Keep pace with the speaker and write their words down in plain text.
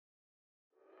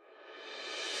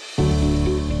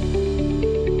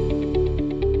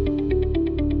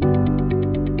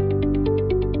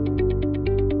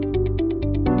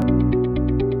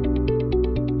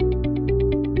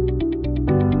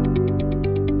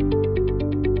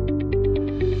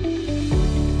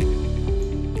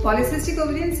Polycystic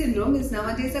ovarian syndrome is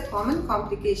nowadays a common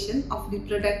complication of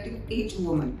reproductive age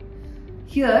women.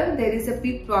 Here, there is a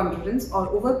preponderance or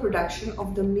overproduction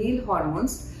of the male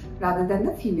hormones rather than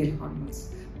the female hormones,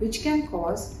 which can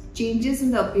cause changes in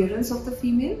the appearance of the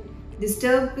female,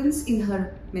 disturbance in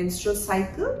her menstrual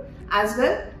cycle, as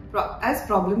well as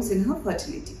problems in her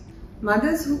fertility.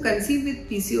 Mothers who conceive with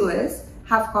PCOS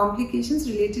have complications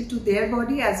related to their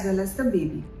body as well as the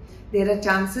baby. There are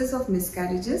chances of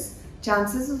miscarriages,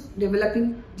 chances of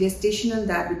developing gestational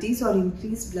diabetes or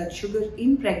increased blood sugar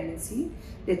in pregnancy,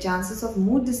 there are chances of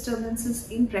mood disturbances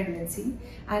in pregnancy,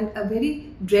 and a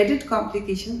very dreaded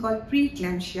complication called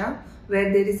preeclampsia,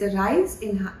 where there is a rise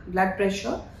in blood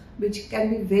pressure which can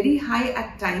be very high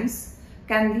at times,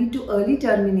 can lead to early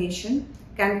termination,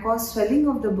 can cause swelling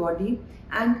of the body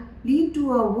and lead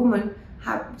to a woman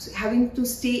having to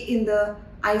stay in the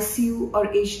ICU or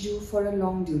HDU for a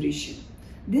long duration.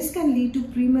 This can lead to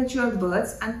premature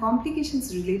births and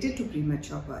complications related to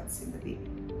premature births in the baby.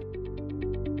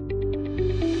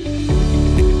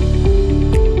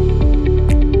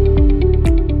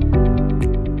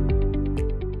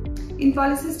 In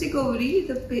polycystic ovary,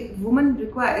 the woman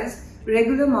requires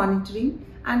regular monitoring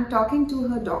and talking to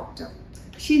her doctor.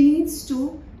 She needs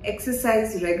to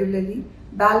exercise regularly,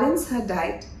 balance her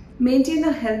diet, maintain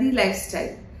a healthy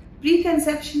lifestyle,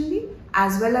 preconceptionally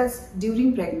as well as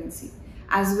during pregnancy.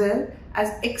 As well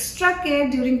as extra care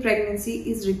during pregnancy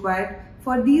is required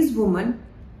for these women.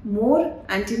 More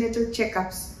antenatal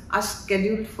checkups are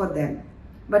scheduled for them.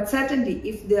 But certainly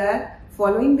if they are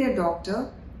following their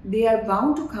doctor, they are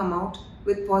bound to come out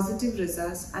with positive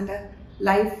results and a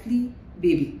lively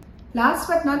baby. Last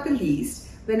but not the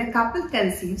least, when a couple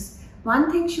conceives, one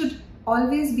thing should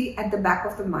always be at the back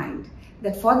of the mind,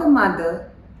 that for the mother,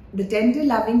 the tender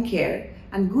loving care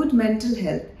and good mental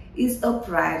health is a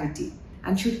priority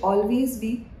and should always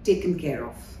be taken care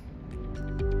of.